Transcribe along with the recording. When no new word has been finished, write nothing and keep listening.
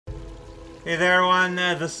Hey there everyone,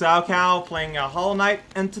 this is Cow playing Hollow Knight,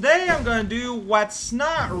 and today I'm gonna do what's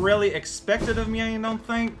not really expected of me, I don't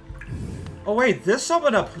think. Oh wait, this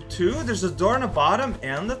opened up too? There's a door on the bottom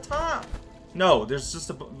and the top? No, there's just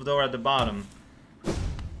a door at the bottom.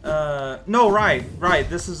 No, right,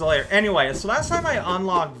 this is a layer. Anyway, so last time I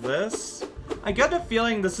unlocked this, I get the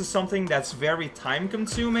feeling this is something that's very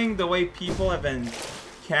time-consuming, the way people have been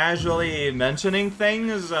casually mentioning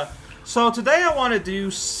things. So today I want to do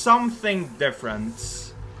something different.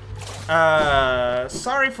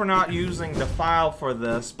 Sorry for not using the file for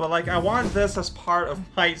this, but like I want this as part of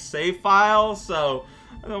my save file, so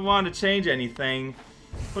I don't want to change anything.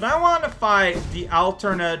 But I want to fight the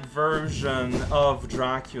alternate version of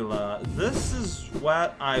Dracula. This is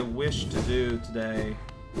what I wish to do today.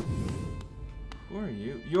 Who are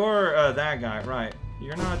you? You're that guy, right.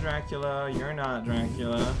 You're not Dracula, you're not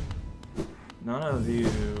Dracula. None of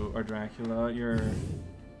you are Dracula, you're...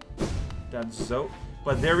 That's Zoe.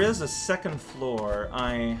 But there is a second floor,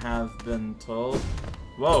 I have been told.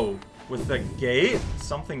 Whoa, with the gate?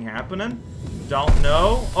 Something happening? Don't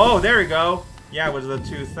know. Oh, there we go. Yeah, with the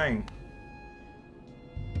two thing.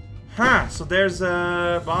 Huh, so there's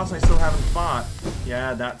a boss I still haven't fought.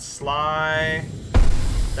 Yeah, that's Sly.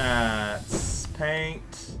 That's Paint.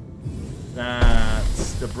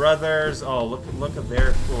 That's the brothers. Oh, look at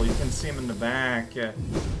their cool. You can see them in the back.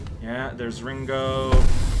 Yeah, there's Ringo.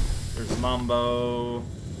 There's Mumbo.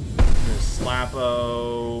 There's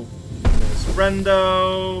Slappo. There's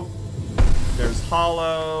Brendo. There's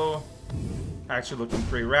Hollow. Actually looking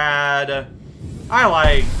pretty rad. I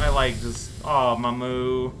like just, oh,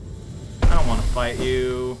 Mamu. I don't want to fight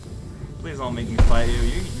you. Please don't make me fight you.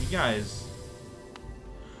 You guys.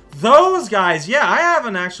 Those guys, yeah, I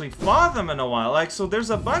haven't actually fought them in a while. Like, so there's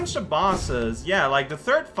a bunch of bosses. Yeah, like the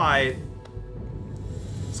third fight,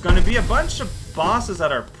 it's gonna be a bunch of bosses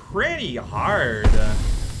that are pretty hard.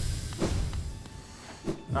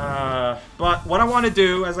 But what I want to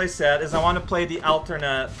do, as I said, is I want to play the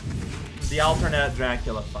alternate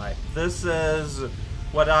Dracula fight. This is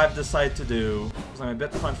what I've decided to do. Because I'm a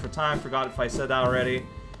bit punched for time, forgot if I said that already.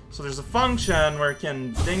 So there's a function where it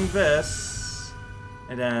can ding this.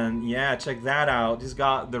 And then, yeah, check that out. He's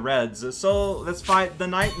got the reds. So, let's fight the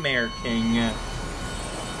Nightmare King.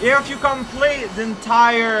 If you complete the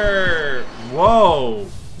entire... Whoa!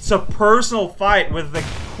 It's a personal fight with the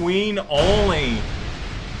Queen only.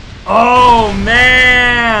 Oh,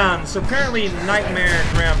 man! So, apparently, Nightmare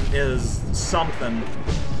Grim is something.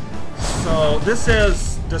 So, this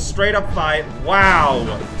is the straight-up fight.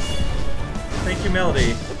 Wow! Thank you,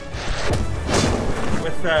 Melody.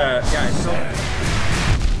 With, yeah, so...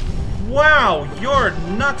 Wow, you're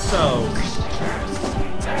nutso!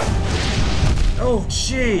 Oh,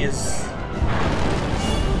 jeez.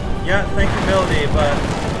 Yeah, thank you, Melody, but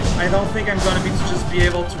I don't think I'm gonna just be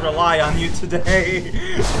able to rely on you today.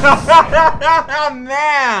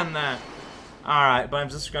 Man! Alright, but I'm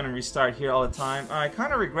just gonna restart here all the time. I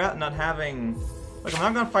kind of regret not having... Like, I'm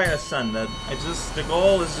not gonna fight Ascended. The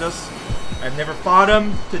goal is just... I've never fought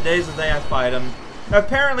him. Today's the day I fight him.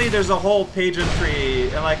 Apparently there's a whole pageantry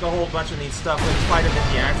and like a whole bunch of neat stuff when you fight him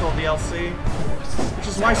in the actual DLC. Which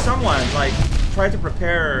is why someone like tried to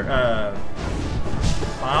prepare a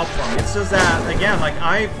file for me. It's just that again, like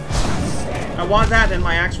I want that in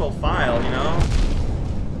my actual file, you know?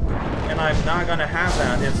 And I'm not gonna have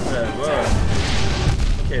that if whoa.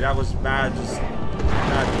 Okay, that was bad, just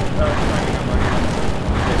bad timing on my end.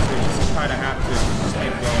 Okay, so you just kinda have to just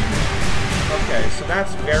keep going. Okay, so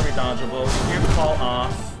that's very dodgeable. You can't fall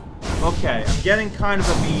off. Okay, I'm getting kind of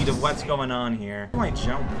a bead of what's going on here. How do I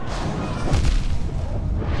jump?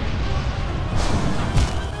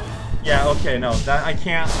 Yeah, okay, no, that I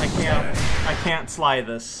can't slide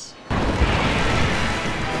this. Okay,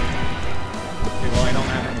 well I don't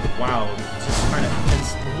have any. Wow, it's just kind of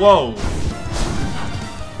whoa.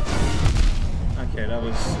 Okay, that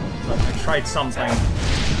was. I tried something.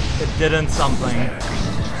 It didn't something.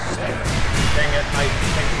 Dang it, I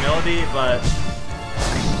think Melody, but...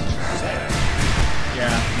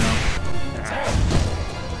 Yeah, no.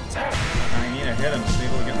 I need to hit him to be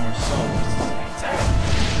able to get more souls.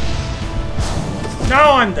 No,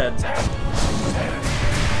 I'm dead!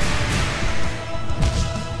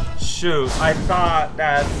 Shoot, I thought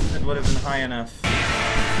that it would have been high enough.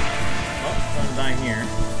 Oh, I'm dying here.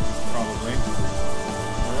 Probably.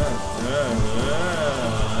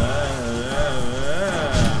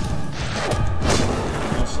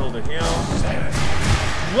 To heal.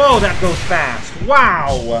 Whoa, that goes fast!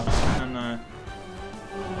 Wow! And I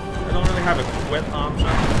don't really have a quit option,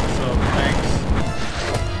 so thanks.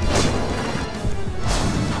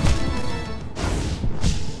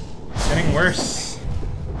 Getting getting worse.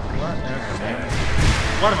 Whatever.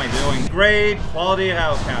 What am I doing? Great quality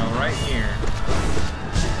cow right here.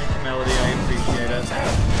 Thank you, Melody. I appreciate it.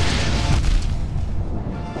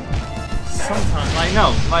 Sometimes, like,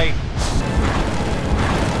 no, like,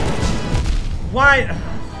 why?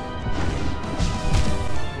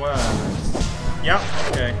 Whatever. Yep.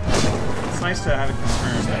 Okay. It's nice to have it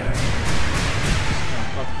confirmed.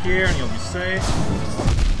 Up here, and you'll be safe.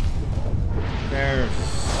 There's.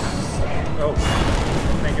 Oh.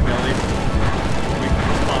 Thank you, Melody.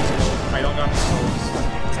 It's possible. I don't got the souls.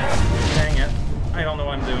 Dang it. I don't know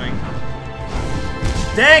what I'm doing.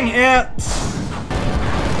 Dang it!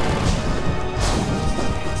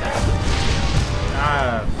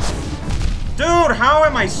 Dude, how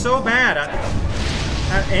am I so bad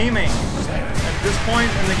at aiming at this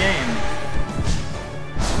point in the game?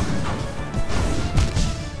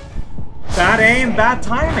 Bad aim, bad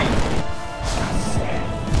timing.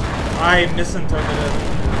 I misinterpreted.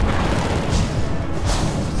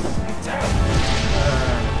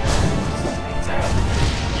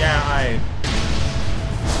 Yeah,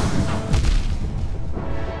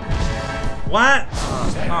 What?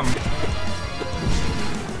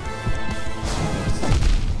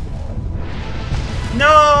 No!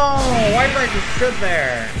 Why did I just sit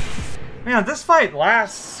there? Man, this fight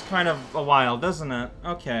lasts kind of a while, doesn't it?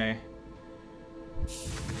 Okay.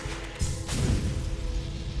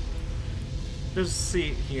 There's a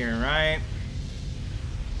seat here, right?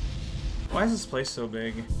 Why is this place so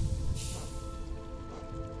big?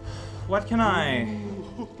 What can I...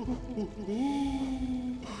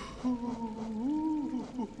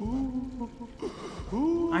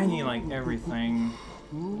 I need, like, everything.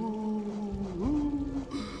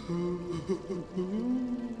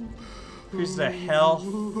 Increase the health.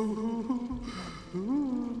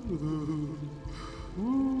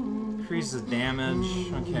 Increase the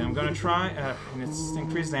damage. Okay, I'm gonna try. And its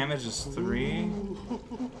increased damage is 3.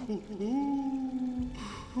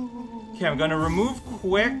 Okay, I'm gonna remove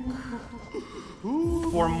quick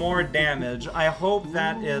for more damage. I hope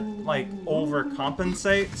that it, like,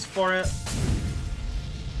 overcompensates for it.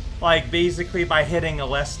 Like, basically by hitting a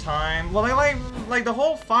less time. Well, I like the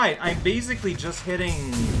whole fight, I'm basically just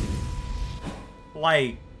hitting,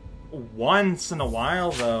 like, once in a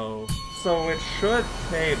while, though. So it should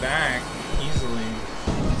pay back easily.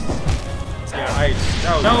 Yeah,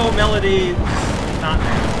 no, Melody, not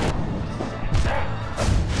now.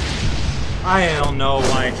 I don't know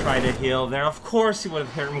why I tried to heal there. Of course he would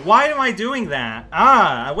have hit me. Why am I doing that?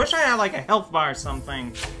 Ah, I wish I had, like, a health bar or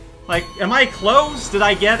something. Like, am I close? Did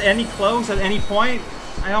I get any close at any point?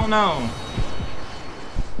 I don't know.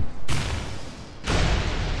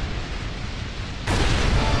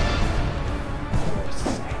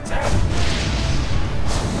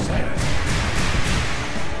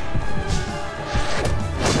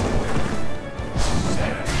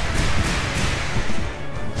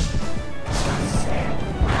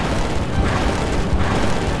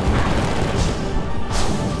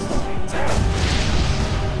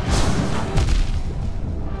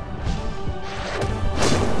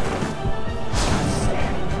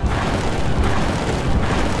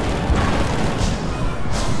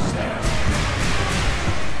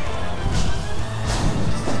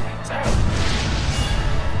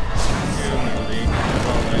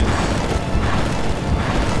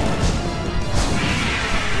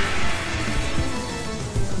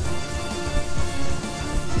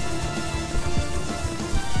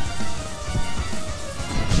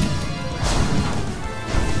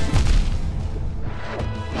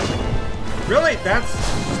 Really? That's...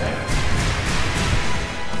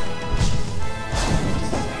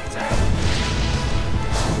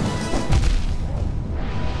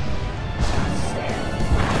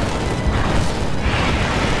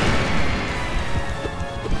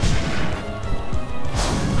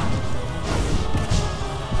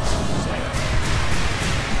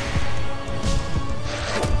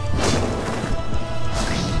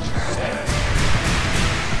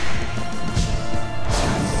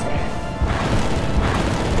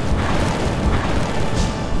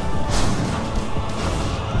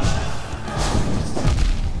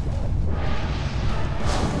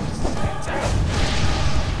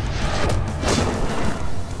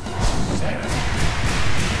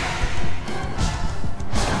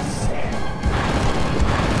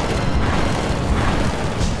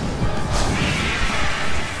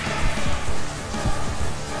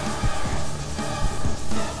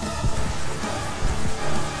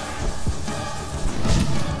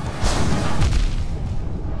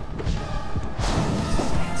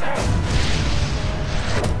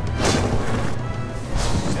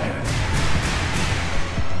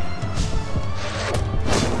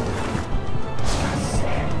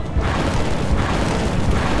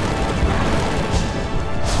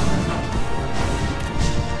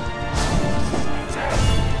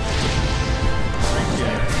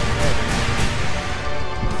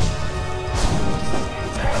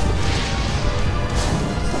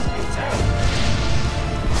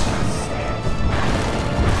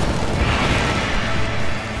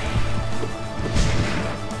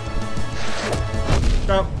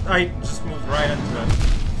 No, I just moved right into it.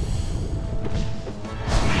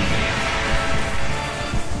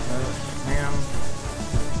 Man.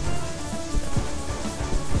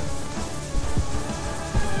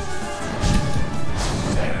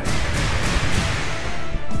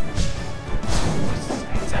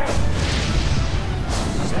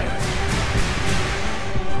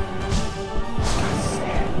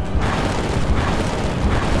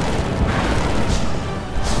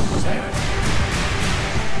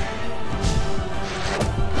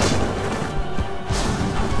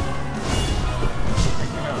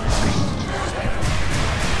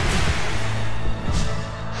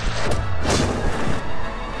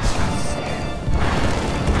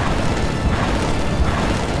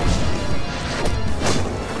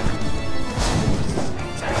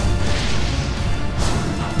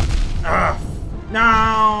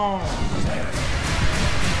 No!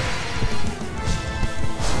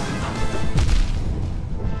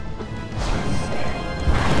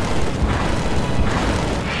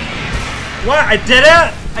 What? I did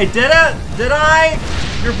it? I did it? Did I?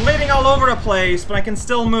 You're bleeding all over the place, but I can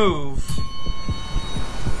still move.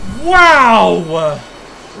 Wow!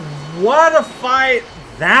 What a fight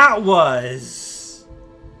that was!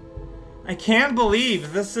 I can't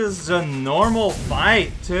believe this is a normal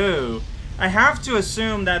fight, too. I have to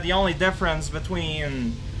assume that the only difference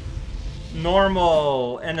between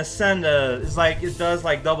normal and Ascended is like it does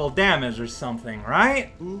like double damage or something,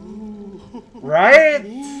 right? Right?